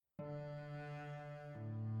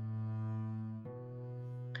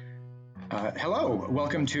Hello,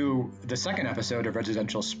 welcome to the second episode of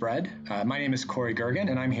Residential Spread. My name is Corey Gergen,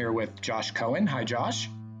 and I'm here with Josh Cohen. Hi, Josh.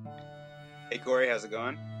 Hey, Corey, how's it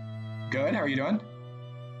going? Good, how are you doing?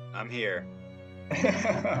 I'm here.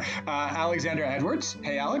 Alexandra Edwards.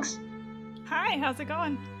 Hey, Alex. Hi, how's it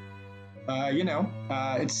going?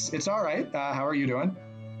 It's all right. How are you doing?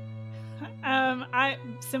 I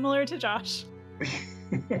similar to Josh.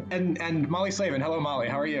 and Molly Slavin. Hello, Molly.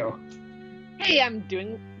 How are you? Hey, I'm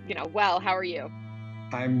doing, well. How are you?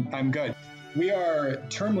 I'm good. We are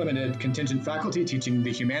term-limited contingent faculty teaching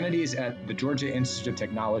the humanities at the Georgia Institute of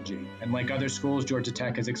Technology. And like other schools, Georgia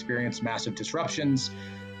Tech has experienced massive disruptions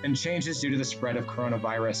and changes due to the spread of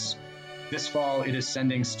coronavirus. This fall, it is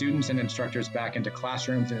sending students and instructors back into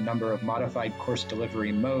classrooms in a number of modified course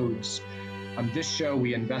delivery modes. On this show,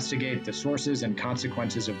 we investigate the sources and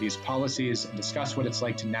consequences of these policies and discuss what it's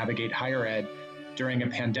like to navigate higher ed during a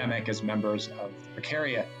pandemic as members of the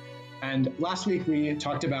precariat. And last week, we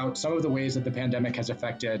talked about some of the ways that the pandemic has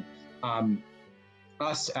affected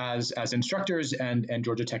us as instructors and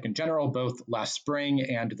Georgia Tech in general, both last spring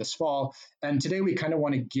and this fall. And today, we kind of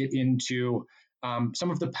want to get into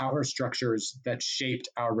some of the power structures that shaped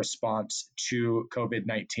our response to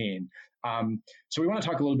COVID-19. So we want to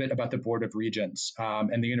talk a little bit about the Board of Regents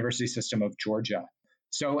and the University System of Georgia.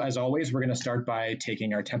 So as always, we're going to start by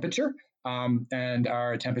taking our temperature. And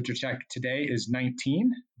our temperature check today is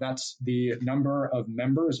 19. That's the number of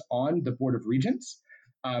members on the Board of Regents.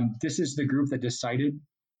 This is the group that decided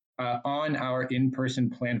on our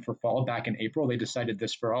in-person plan for fall back in April. They decided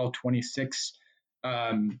this for all 26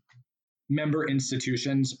 member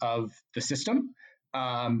institutions of the system.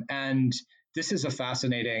 And this is a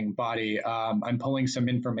fascinating body. I'm pulling some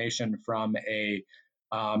information from a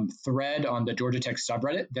thread on the Georgia Tech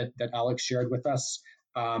subreddit that Alex shared with us.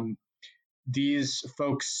 These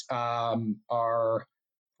folks are,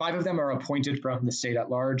 5 of them are appointed from the state at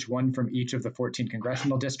large, 1 from each of the 14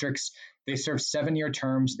 congressional districts. They serve 7-year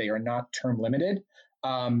terms. They are not term limited.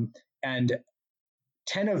 And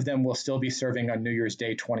 10 of them will still be serving on New Year's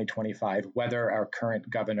Day 2025, whether our current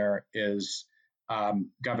governor is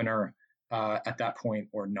governor at that point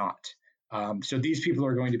or not. So these people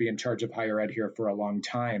are going to be in charge of higher ed here for a long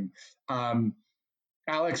time.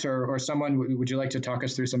 Alex or someone, would you like to talk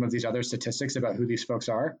us through some of these other statistics about who these folks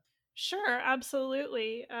are? Sure,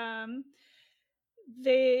 absolutely.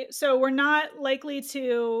 So we're not likely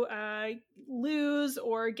to lose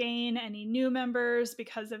or gain any new members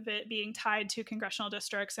because of it being tied to congressional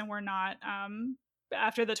districts, and we're not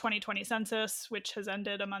after the 2020 census, which has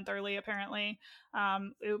ended a month early, apparently.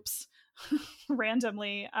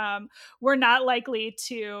 Randomly, we're not likely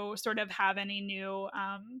to sort of have any new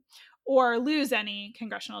or lose any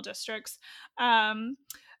congressional districts.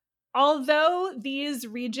 Although these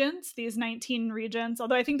 19 regents,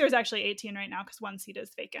 although I think there's actually 18 right now because 1 seat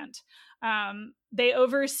is vacant, they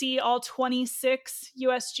oversee all 26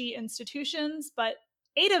 USG institutions, but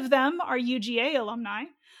 8 of them are UGA alumni.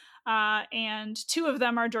 And 2 of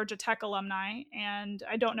them are Georgia Tech alumni, and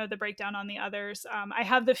I don't know the breakdown on the others. I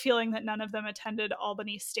have the feeling that none of them attended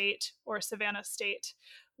Albany State or Savannah State,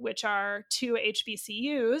 which are 2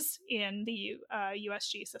 HBCUs in the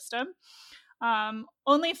USG system.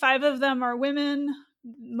 Only 5 of them are women.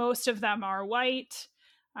 Most of them are white,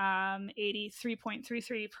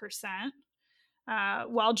 83.33%.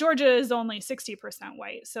 While Georgia is only 60%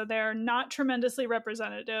 white. So they're not tremendously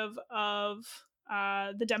representative of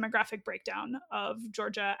the demographic breakdown of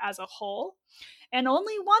Georgia as a whole. And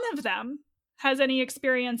only 1 of them has any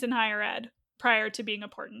experience in higher ed prior to being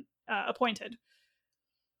appointed.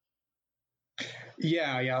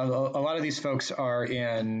 Yeah. A lot of these folks are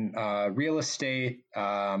in real estate,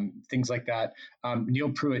 things like that.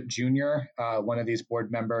 Neil Pruitt Jr., one of these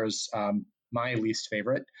board members, my least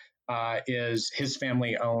favorite, is his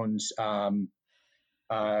family owns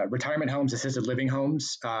retirement homes, assisted living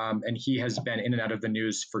homes, and he has been in and out of the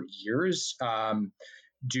news for years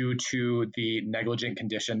due to the negligent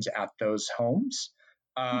conditions at those homes.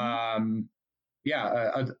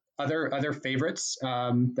 Other favorites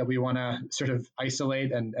that we want to sort of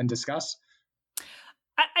isolate and discuss?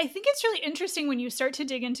 I think it's really interesting when you start to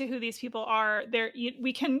dig into who these people are.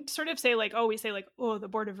 We can sort of say the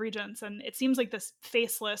Board of Regents, and it seems like this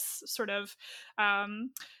faceless sort of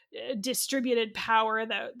distributed power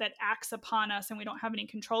that acts upon us, and we don't have any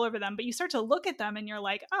control over them. But you start to look at them, and you're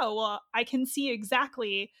like, oh, well, I can see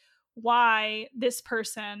exactly why this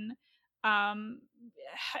person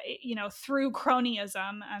through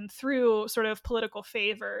cronyism and through sort of political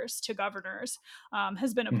favors to governors,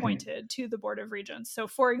 has been appointed to the Board of Regents. So,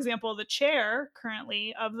 for example, the chair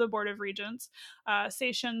currently of the Board of Regents,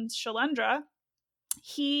 Seshan Shailendra,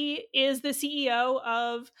 he is the CEO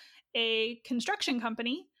of a construction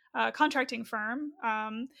company, contracting firm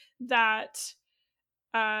that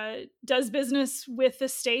does business with the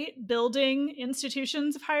state, building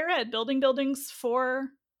institutions of higher ed, building buildings for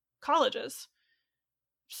colleges.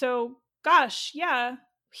 So, gosh, yeah,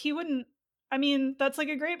 he wouldn't. I mean, that's like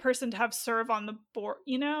a great person to have serve on the board.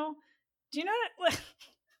 Do you know what?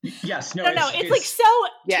 Yes, no, I don't know. It's like so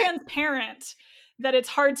transparent that it's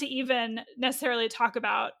hard to even necessarily talk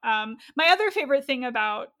about. My other favorite thing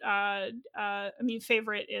about,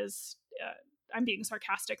 favorite is, I'm being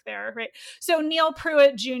sarcastic there, right? So Neil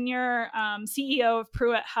Pruitt Jr., CEO of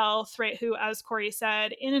Pruitt Health, right, who, as Corey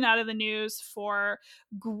said, in and out of the news for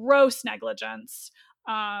gross negligence,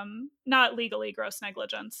 not legally gross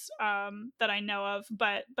negligence that I know of,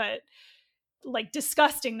 but like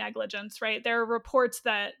disgusting negligence, right? There are reports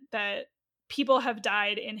that people have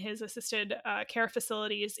died in his assisted care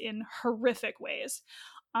facilities in horrific ways.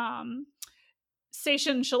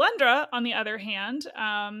 Sachin Shailendra, on the other hand,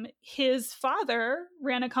 his father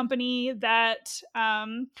ran a company that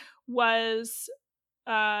was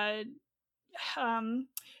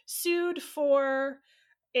sued for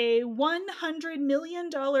a $100 million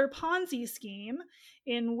Ponzi scheme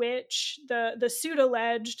in which the suit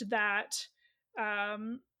alleged that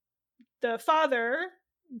the father,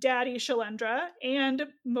 Daddy Shailendra, and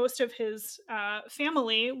most of his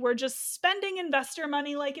family were just spending investor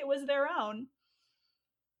money like it was their own.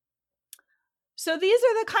 So these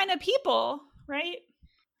are the kind of people, right?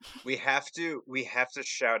 We have to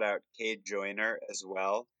shout out Cade Joyner as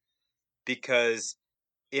well, because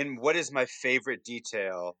in what is my favorite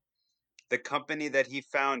detail, the company that he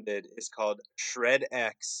founded is called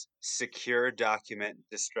ShredX Secure Document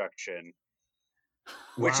Destruction,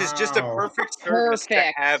 which is just a perfect service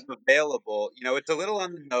to have available. It's a little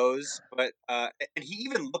on the nose, but and he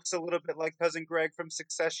even looks a little bit like Cousin Greg from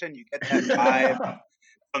Succession. You get that vibe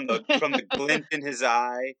from the glint in his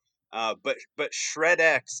eye. But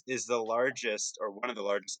ShredX is the largest, or one of the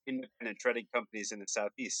largest, independent shredding companies in the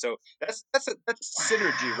Southeast. So that's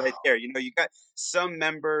synergy right there. You got some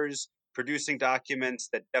members producing documents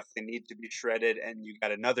that definitely need to be shredded, and you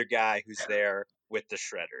got another guy who's there with the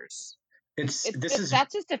shredders. That's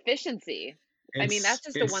just efficiency. I mean, that's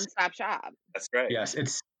just a one-stop shop. That's right. Yes,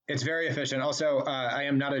 it's very efficient. Also, I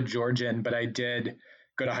am not a Georgian, but I did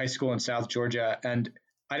go to high school in South Georgia, and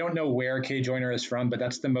I don't know where Cade Joyner is from, but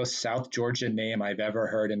that's the most South Georgian name I've ever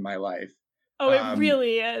heard in my life. Oh, it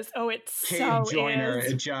really is. Oh, it's Cade so Joyner,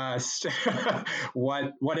 is. it just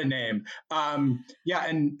what a name. Yeah,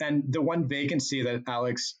 and the one vacancy that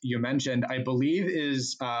Alex you mentioned, I believe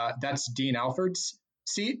is that's Dean Alford's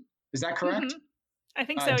seat. Is that correct? Mm-hmm. I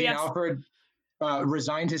think so. Dean yes. Alford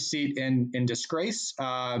resigned his seat in disgrace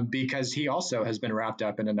because he also has been wrapped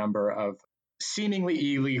up in a number of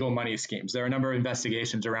seemingly illegal money schemes. There are a number of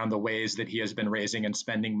investigations around the ways that he has been raising and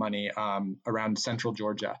spending money around central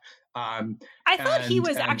Georgia. I thought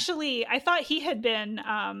he had been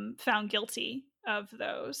found guilty of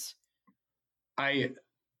those.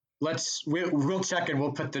 We'll check and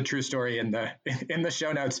we'll put the true story in the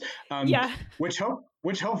show notes.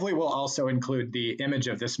 Which hopefully will also include the image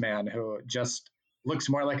of this man who just looks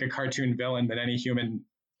more like a cartoon villain than any human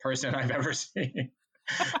person I've ever seen.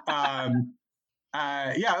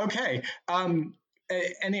 Okay.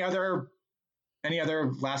 Any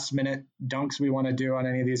other last minute dunks we want to do on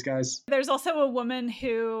any of these guys? There's also a woman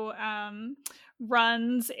who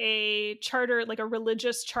runs a charter, like a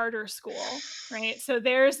religious charter school, right? So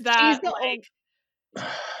there's that.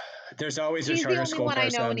 There's always a charter school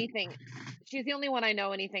person. She's the only one I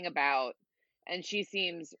know anything about, and she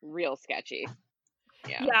seems real sketchy.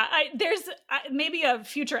 Yeah, there's maybe a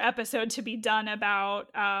future episode to be done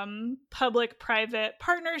about public-private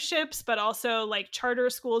partnerships, but also like charter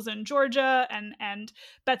schools in Georgia and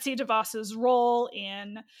Betsy DeVos's role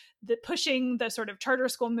in pushing the sort of charter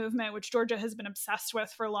school movement, which Georgia has been obsessed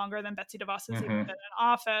with for longer than Betsy DeVos has even been in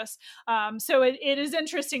office. So it is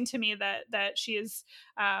interesting to me that she is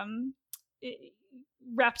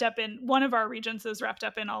wrapped up in, one of our regions is wrapped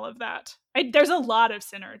up in all of that. There's a lot of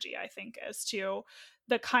synergy, I think, as to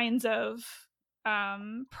the kinds of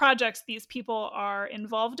projects these people are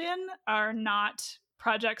involved in are not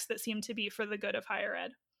projects that seem to be for the good of higher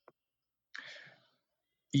ed.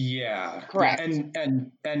 Yeah, correct.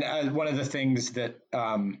 And one of the things that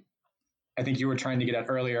I think you were trying to get at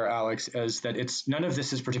earlier, Alex, is that none of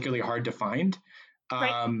this is particularly hard to find.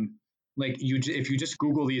 Right. If you just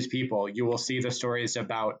Google these people, you will see the stories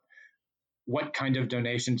about what kind of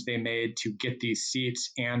donations they made to get these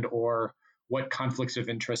seats and or what conflicts of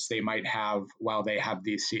interest they might have while they have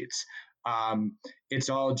these seats. It's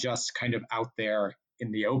all just kind of out there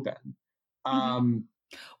in the open.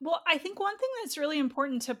 Well, I think one thing that's really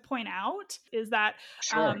important to point out is that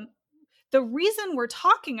Sure. The reason we're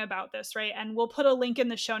talking about this, right, and we'll put a link in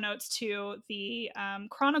the show notes to the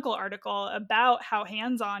Chronicle article about how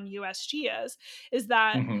hands-on USG is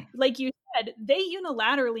that, like you said, they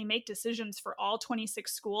unilaterally make decisions for all 26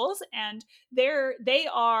 schools, and they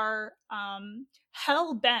are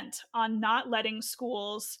hell-bent on not letting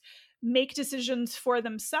schools make decisions for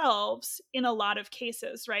themselves in a lot of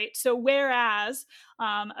cases, right? So whereas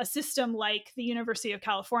a system like the University of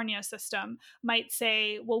California system might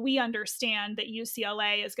say, well, we understand that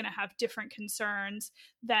UCLA is going to have different concerns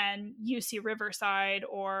than UC Riverside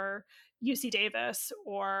or UC Davis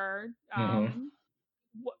or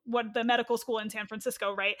what the medical school in San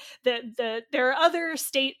Francisco, right? There are other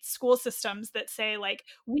state school systems that say, like,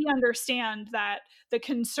 we understand that the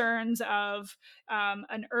concerns of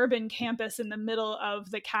an urban campus in the middle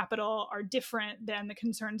of the capital are different than the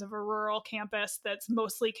concerns of a rural campus that's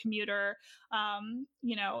mostly commuter,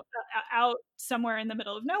 out somewhere in the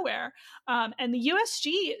middle of nowhere. And the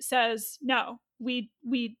USG says, no, we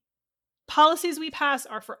policies we pass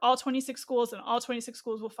are for all 26 schools and all 26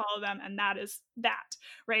 schools will follow them. And that is that,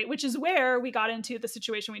 right? Which is where we got into the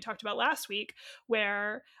situation we talked about last week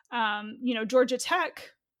where, Georgia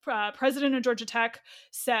Tech, president of Georgia Tech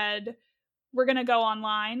said, we're going to go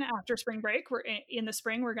online after spring break. We're in the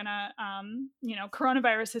spring. We're going to,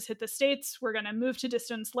 coronavirus has hit the States. We're going to move to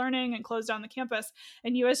distance learning and close down the campus.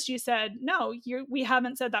 And USG said, no, we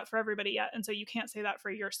haven't said that for everybody yet. And so you can't say that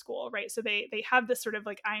for your school, right? So they have this sort of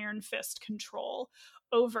like iron fist control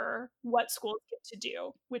over what schools get to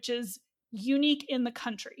do, which is unique in the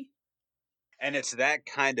country. And it's that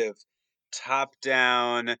kind of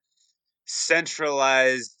top-down,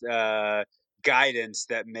 centralized guidance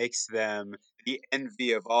that makes them the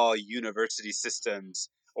envy of all university systems,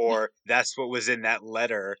 or that's what was in that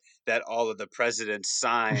letter that all of the presidents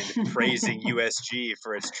signed praising USG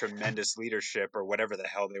for its tremendous leadership, or whatever the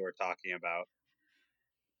hell they were talking about.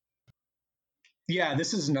 Yeah,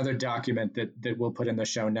 this is another document that we'll put in the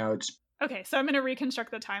show notes. Okay, so I'm going to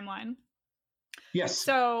reconstruct the timeline. Yes.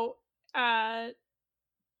 So late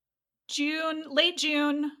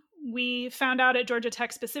June, we found out at Georgia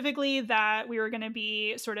Tech specifically that we were going to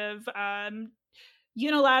be sort of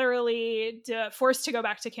unilaterally forced to go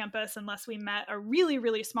back to campus unless we met a really,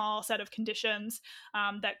 really small set of conditions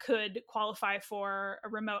that could qualify for a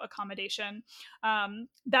remote accommodation.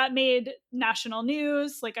 That made national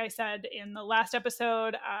news. Like I said in the last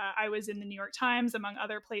episode, I was in the New York Times, among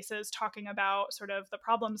other places, talking about sort of the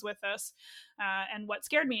problems with this and what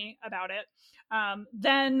scared me about it.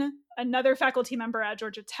 Then another faculty member at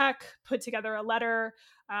Georgia Tech put together a letter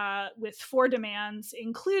with 4 demands,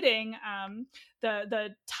 including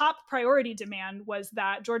the top priority demand was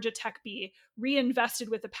that Georgia Tech be reinvested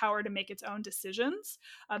with the power to make its own decisions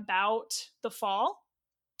about the fall.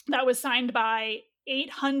 That was signed by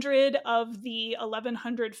 800 of the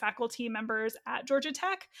 1,100 faculty members at Georgia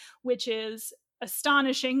Tech, which is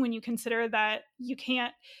astonishing when you consider that you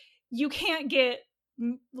can't get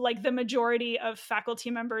like the majority of faculty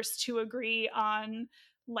members to agree on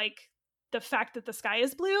like the fact that the sky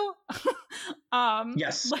is blue.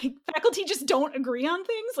 Yes. Like faculty just don't agree on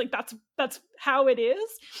things. Like that's how it is.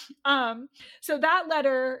 So that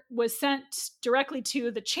letter was sent directly to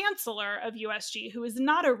the chancellor of USG, who is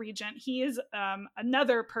not a regent. He is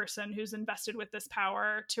another person who's invested with this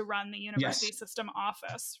power to run the university system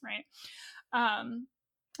office, right?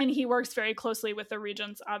 And he works very closely with the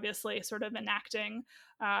regents, obviously, sort of enacting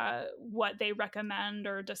what they recommend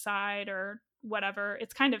or decide or whatever.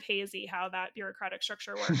 It's kind of hazy how that bureaucratic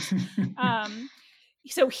structure works.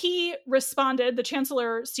 So he responded, the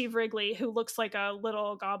Chancellor, Steve Wrigley, who looks like a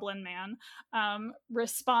little goblin man,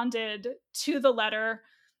 responded to the letter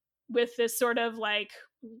with this sort of like,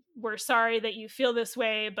 we're sorry that you feel this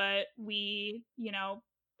way, but we,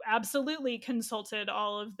 absolutely consulted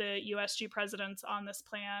all of the USG presidents on this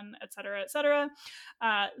plan, et cetera, et cetera.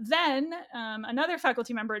 Then another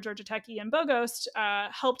faculty member at Georgia Tech, Ian Bogost,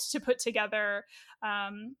 helped to put together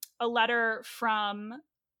a letter from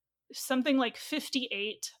something like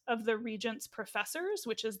 58 of the regents' professors,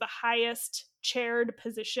 which is the highest chaired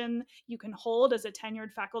position you can hold as a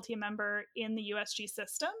tenured faculty member in the USG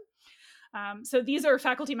system. So these are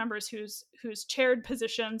faculty members whose chaired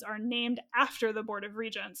positions are named after the Board of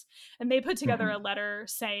Regents. And they put together a letter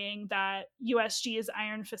saying that USG's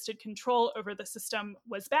iron-fisted control over the system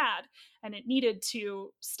was bad and it needed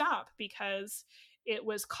to stop because it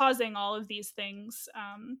was causing all of these things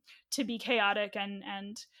to be chaotic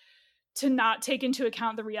and to not take into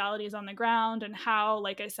account the realities on the ground, and how,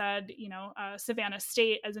 like I said, Savannah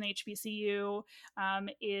State as an HBCU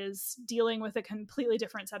is dealing with a completely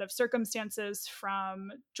different set of circumstances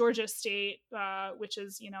from Georgia State, which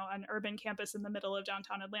is, an urban campus in the middle of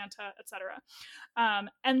downtown Atlanta, et cetera.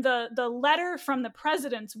 And the letter from the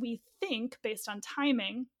presidents, we think, based on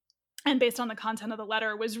timing and based on the content of the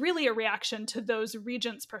letter, was really a reaction to those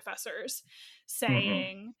Regents professors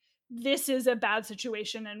saying, this is a bad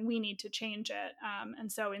situation and we need to change it. And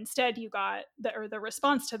so instead you got the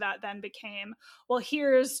response to that then became, well,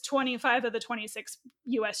 here's 25 of the 26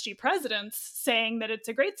 USG presidents saying that it's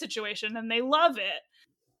a great situation and they love it.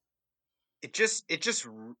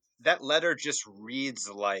 That letter just reads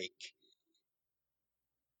like,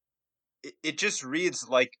 it just reads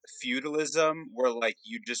like feudalism, where like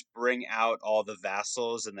you just bring out all the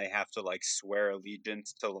vassals and they have to like swear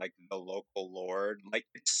allegiance to like the local lord. Like,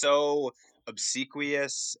 it's so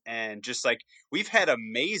obsequious, and just like, we've had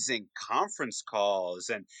amazing conference calls,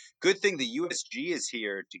 and good thing the USG is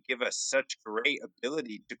here to give us such great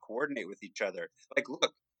ability to coordinate with each other. Like,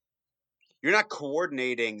 look, you're not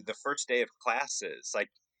coordinating the first day of classes.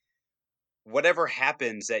 Like, whatever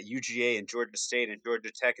happens at UGA and Georgia State and Georgia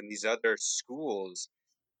Tech and these other schools,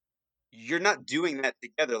 you're not doing that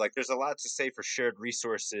together. Like, there's a lot to say for shared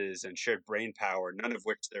resources and shared brain power, none of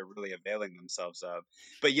which they're really availing themselves of.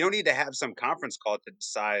 But you don't need to have some conference call to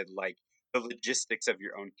decide like the logistics of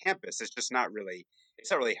your own campus. It's not really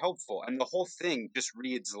helpful. And the whole thing just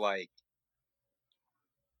reads like,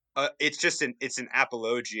 it's an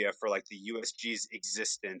apologia for like the USG's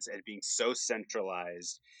existence and being so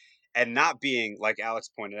centralized, and not being, like Alex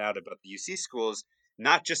pointed out about the UC schools,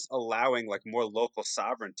 not just allowing like more local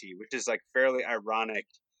sovereignty, which is like fairly ironic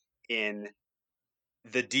in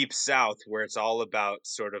the Deep South, where it's all about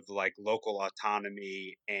sort of like local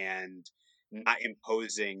autonomy and not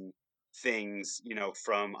imposing things,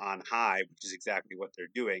 from on high, which is exactly what they're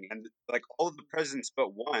doing. And like all of the presidents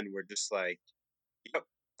but one were just like, yep,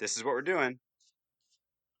 this is what we're doing.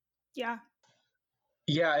 Yeah.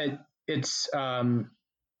 Yeah, it's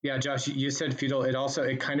yeah, Josh, you said feudal. It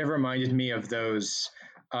kind of reminded me of those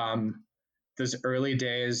early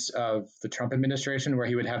days of the Trump administration, where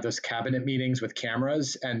he would have those cabinet meetings with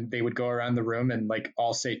cameras and they would go around the room and like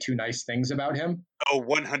all say two nice things about him. Oh,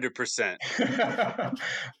 100%.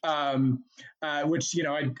 Which,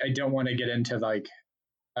 I don't want to get into like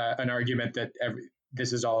an argument that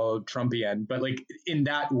this is all Trumpian, but like in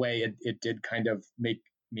that way, it did kind of make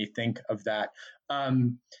me think of that.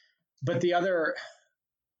 But the other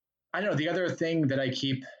thing that I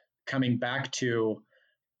keep coming back to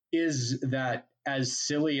is that, as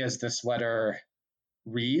silly as this letter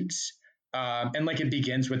reads, and like it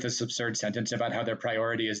begins with this absurd sentence about how their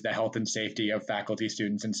priority is the health and safety of faculty,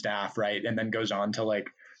 students, and staff, right? And then goes on to like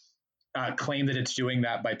claim that it's doing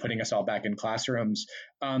that by putting us all back in classrooms.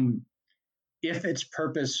 If its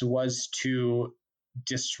purpose was to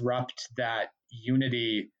disrupt that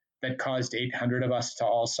unity that caused 800 of us to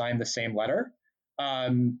all sign the same letter,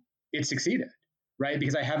 it succeeded, right?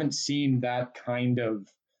 Because I haven't seen that kind of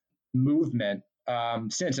movement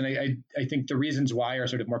since. And I think the reasons why are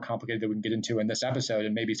sort of more complicated that we can get into in this episode,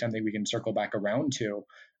 and maybe something we can circle back around to.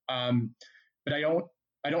 But I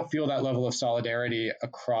don't feel that level of solidarity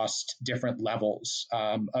across different levels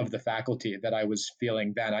of the faculty that I was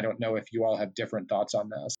feeling then. I don't know if you all have different thoughts on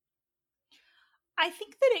this. I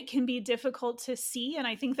think that it can be difficult to see. And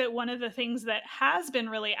I think that one of the things that has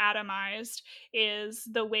been really atomized is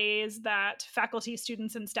the ways that faculty,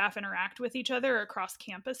 students, and staff interact with each other across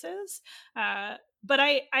campuses. But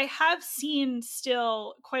I have seen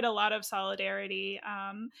still quite a lot of solidarity.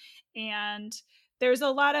 And there's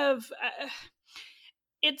a lot of,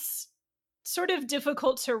 it's sort of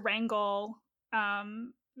difficult to wrangle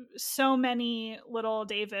so many little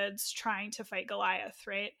Davids trying to fight Goliath,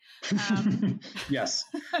 right? Yes.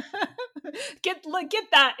 Get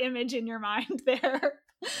that image in your mind there.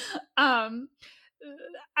 I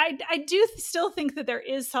do still think that there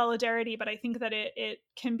is solidarity, but I think that it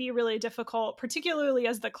can be really difficult, particularly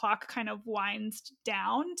as the clock kind of winds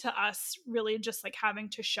down to us really just like having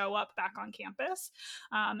to show up back on campus.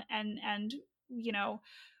 And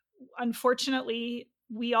unfortunately,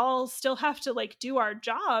 we all still have to like do our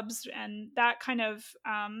jobs, and that kind of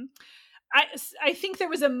I think there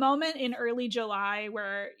was a moment in early July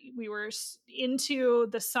where we were into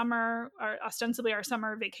the summer, or ostensibly our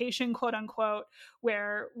summer vacation, quote unquote,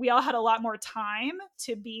 where we all had a lot more time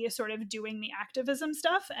to be sort of doing the activism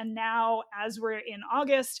stuff. And now, as we're in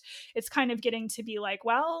August, it's kind of getting to be like,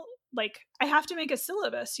 well, I have to make a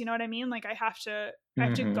syllabus, you know what I mean? Like I have to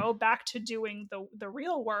go back to doing the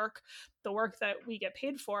real work, the work that we get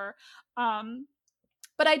paid for.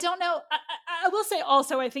 But I don't know. I will say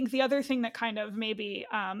also, I think the other thing that kind of maybe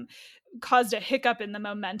caused a hiccup in the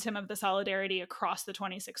momentum of the solidarity across the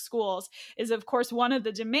 26 schools is, of course, one of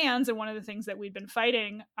the demands and one of the things that we've been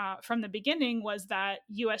fighting from the beginning was that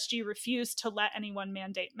USG refused to let anyone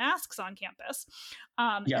mandate masks on campus.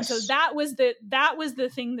 And so that was the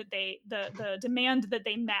thing that the demand that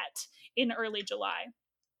they met in early July.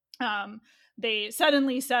 They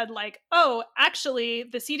suddenly said like, oh, actually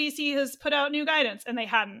the CDC has put out new guidance, and they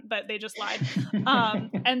hadn't, but they just lied.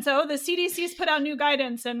 And so the CDC's put out new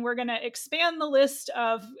guidance, and we're going to expand the list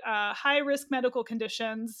of high risk medical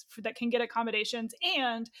conditions that can get accommodations.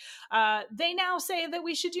 And they now say that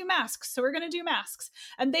we should do masks. So we're going to do masks.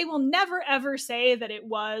 And they will never, ever say that it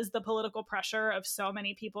was the political pressure of so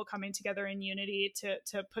many people coming together in unity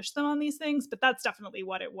to push them on these things. But that's definitely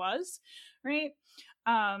what it was. Right.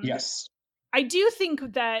 Yes. I do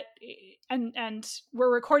think that, and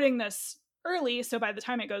we're recording this early, so by the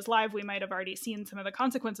time it goes live, we might have already seen some of the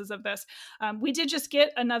consequences of this. We did just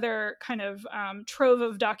get another kind of trove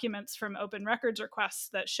of documents from open records requests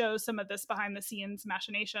that shows some of this behind the scenes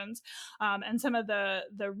machinations and some of the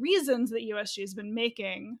reasons that USG has been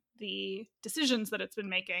making, the decisions that it's been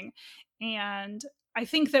making. And I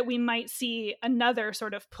think that we might see another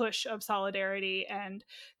sort of push of solidarity and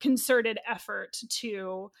concerted effort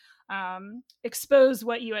to expose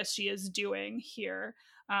what USG is doing here.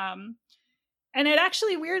 And it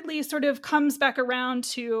actually weirdly sort of comes back around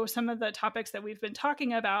to some of the topics that we've been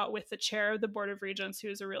talking about with the chair of the Board of Regents, who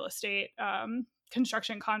is a real estate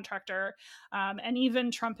construction contractor, and even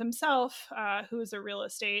Trump himself, who is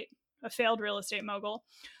a failed real estate mogul,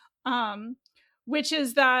 which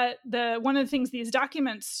is that one of the things these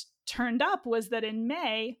documents turned up was that in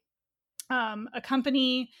May, a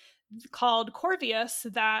company called Corvius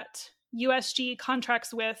that USG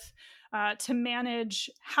contracts with to manage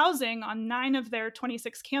housing on 9 of their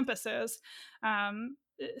 26 campuses,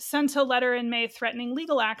 sent a letter in May threatening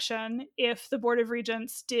legal action if the Board of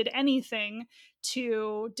Regents did anything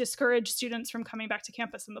to discourage students from coming back to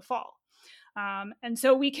campus in the fall. And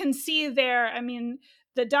so we can see there, I mean,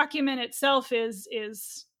 the document itself is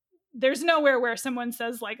there's nowhere where someone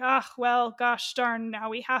says like, well, gosh darn, now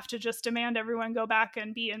we have to just demand everyone go back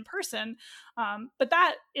and be in person. But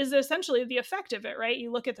that is essentially the effect of it, right?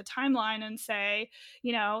 You look at the timeline and say,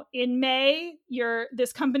 in May,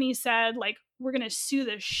 this company said like, we're going to sue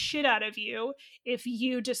the shit out of you if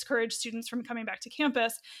you discourage students from coming back to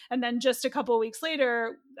campus. And then just a couple of weeks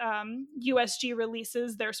later, USG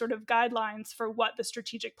releases their sort of guidelines for what the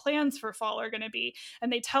strategic plans for fall are going to be.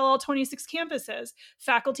 And they tell all 26 campuses,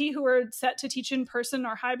 faculty who are set to teach in person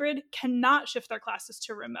or hybrid cannot shift their classes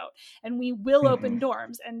to remote. And we will open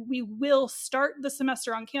dorms and we will start the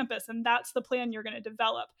semester on campus. And that's the plan you're going to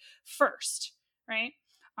develop first, right?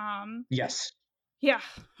 Yes. Yeah.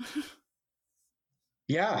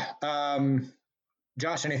 Yeah.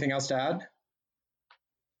 Josh, anything else to add?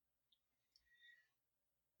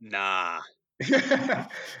 Nah.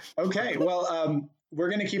 Okay. Well, we're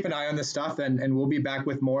going to keep an eye on this stuff and we'll be back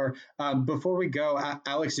with more. Before we go,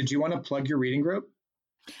 Alex, did you want to plug your reading group?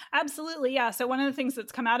 Absolutely. Yeah. So one of the things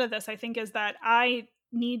that's come out of this, I think, is that I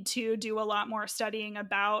need to do a lot more studying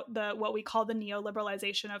about what we call the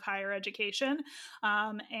neoliberalization of higher education,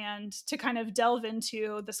 and to kind of delve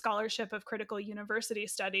into the scholarship of critical university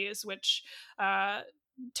studies, which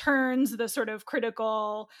turns the sort of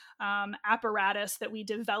critical apparatus that we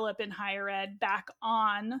develop in higher ed back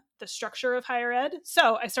on the structure of higher ed.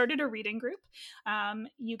 So I started a reading group.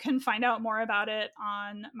 You can find out more about it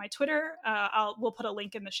on my Twitter. We'll put a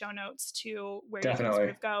link in the show notes to where you can sort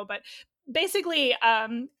of go. But basically,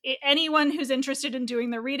 anyone who's interested in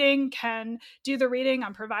doing the reading can do the reading.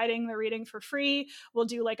 I'm providing the reading for free. We'll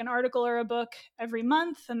do like an article or a book every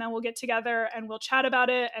month, and then we'll get together and we'll chat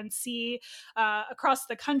about it and see across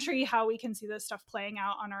the country how we can see this stuff playing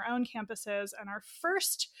out on our own campuses. And our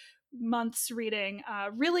first month's reading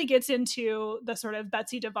really gets into the sort of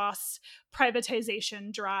Betsy DeVos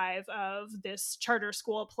privatization drive of this charter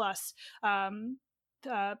school plus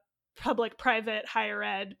public-private higher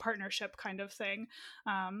ed partnership kind of thing.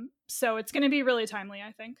 So it's going to be really timely,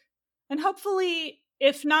 I think. And hopefully,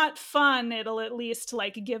 if not fun, it'll at least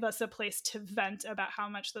like give us a place to vent about how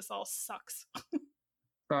much this all sucks.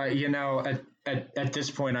 At this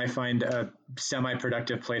point, I find a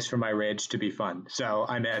semi-productive place for my rage to be fun. So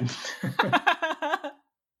I'm in.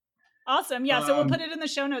 Awesome. Yeah. So we'll put it in the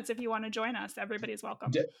show notes if you want to join us. Everybody's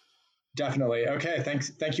welcome. Definitely. Okay.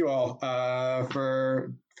 Thank you all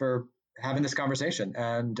for having this conversation.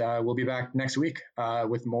 And we'll be back next week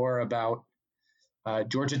with more about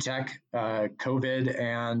Georgia Tech, COVID,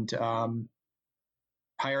 and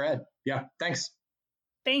higher ed. Yeah, thanks.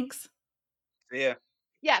 Thanks. See ya.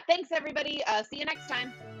 Yeah, thanks everybody. See you next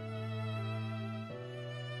time.